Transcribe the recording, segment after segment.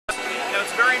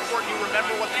very important you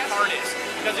remember what the card is,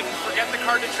 because if you forget the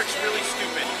card, the trick's really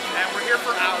stupid. And we're here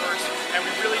for hours, and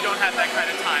we really don't have that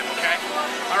kind of time, okay?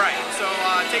 All right, so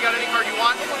take out any card you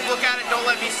want, look at it, don't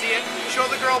let me see it. Show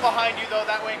the girl behind you, though,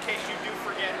 that way in case you do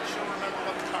forget, she'll remember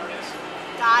what the card is.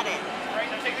 Got it. All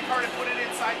right, now take the card and put it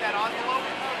inside that envelope,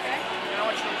 okay? And I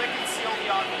want you to lick and seal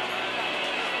the envelope.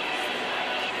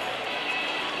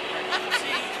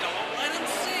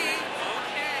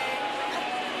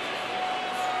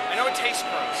 I know it tastes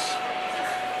gross.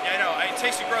 Yeah, I know. It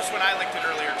tasted gross when I licked it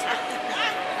earlier, too.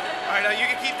 All right, you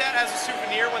can keep that as a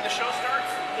souvenir when the show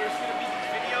starts. There's going to be these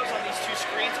videos on these two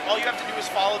screens. All you have to do is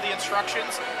follow the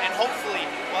instructions, and hopefully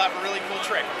we'll have a really cool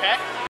trick, okay?